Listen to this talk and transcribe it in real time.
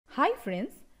Hi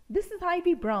friends, this is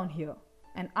Ivy Brown here,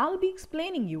 and I'll be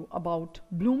explaining you about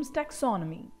Bloom's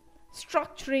taxonomy,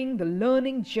 structuring the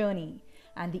learning journey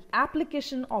and the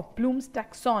application of Bloom's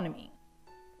taxonomy.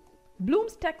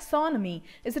 Bloom's taxonomy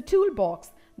is a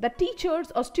toolbox that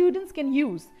teachers or students can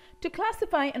use to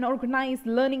classify and organize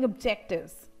learning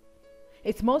objectives.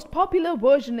 Its most popular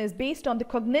version is based on the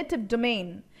cognitive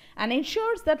domain and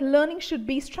ensures that learning should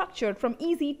be structured from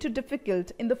easy to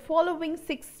difficult in the following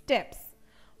 6 steps.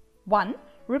 1.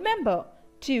 Remember.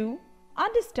 2.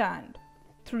 Understand.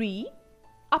 3.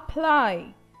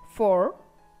 Apply. 4.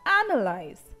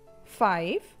 Analyze.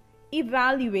 5.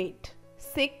 Evaluate.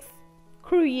 6.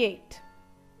 Create.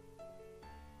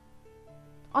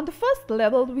 On the first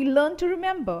level, we learn to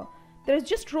remember. There is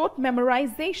just rote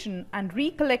memorization and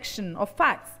recollection of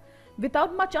facts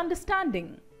without much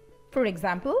understanding. For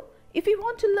example, if we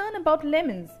want to learn about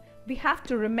lemons, we have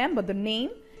to remember the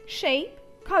name, shape,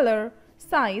 color,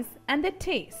 size, and their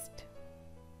taste.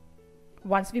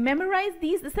 Once we memorize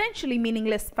these essentially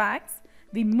meaningless facts,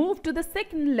 we move to the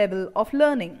second level of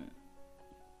learning.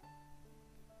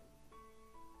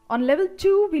 On level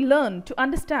 2, we learn to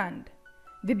understand.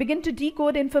 We begin to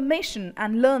decode information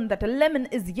and learn that a lemon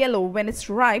is yellow when it's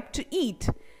ripe to eat,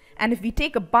 and if we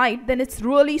take a bite, then it's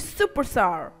really super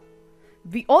sour.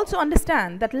 We also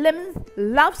understand that lemons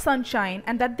love sunshine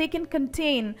and that they can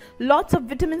contain lots of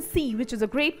vitamin C, which is a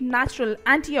great natural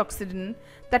antioxidant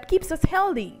that keeps us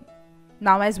healthy.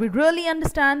 Now, as we really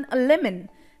understand a lemon,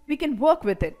 we can work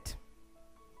with it.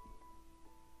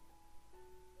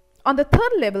 On the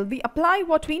third level, we apply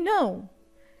what we know.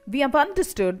 We have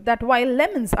understood that while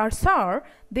lemons are sour,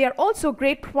 they are also a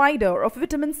great provider of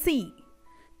vitamin C.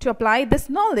 To apply this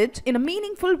knowledge in a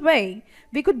meaningful way,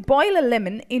 we could boil a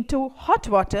lemon into hot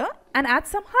water and add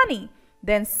some honey,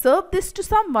 then serve this to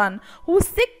someone who is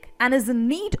sick and is in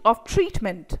need of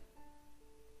treatment.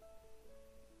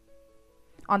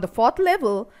 On the fourth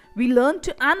level, we learn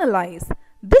to analyze.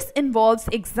 This involves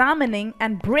examining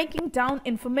and breaking down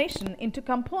information into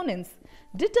components,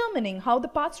 determining how the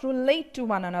parts relate to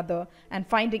one another, and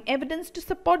finding evidence to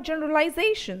support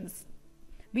generalizations.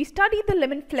 We study the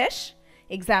lemon flesh,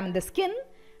 examine the skin,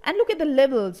 and look at the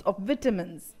levels of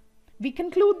vitamins. We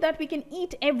conclude that we can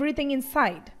eat everything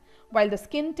inside, while the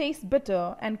skin tastes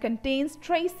bitter and contains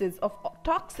traces of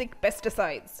toxic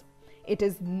pesticides. It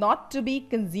is not to be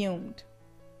consumed.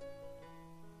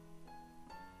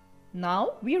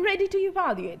 Now we are ready to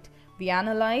evaluate. We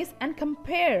analyze and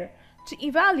compare. To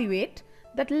evaluate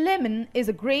that lemon is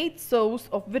a great source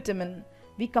of vitamin.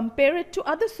 We compare it to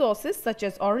other sources such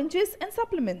as oranges and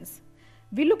supplements.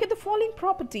 We look at the following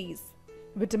properties: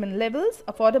 vitamin levels,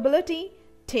 affordability,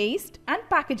 taste, and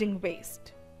packaging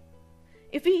waste.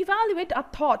 If we evaluate our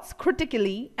thoughts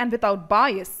critically and without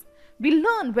bias, we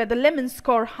learn whether lemons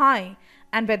score high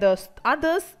and whether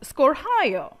others score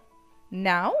higher.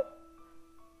 Now,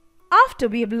 after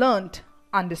we have learned,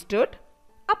 understood,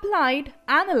 applied,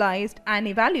 analyzed, and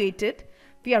evaluated,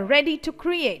 we are ready to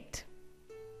create.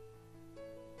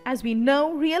 As we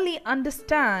now really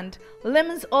understand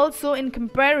lemons also in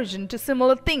comparison to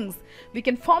similar things, we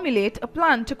can formulate a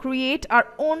plan to create our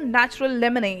own natural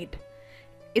lemonade.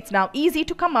 It's now easy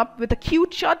to come up with a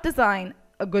cute short design,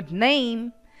 a good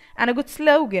name, and a good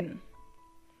slogan.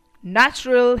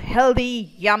 Natural,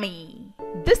 healthy, yummy.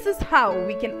 This is how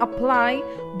we can apply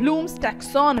Bloom's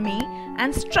taxonomy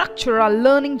and structure our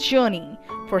learning journey.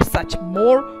 For such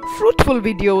more fruitful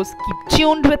videos, keep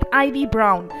tuned with Ivy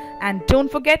Brown, and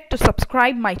don't forget to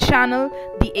subscribe my channel,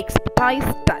 The Expertise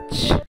Touch.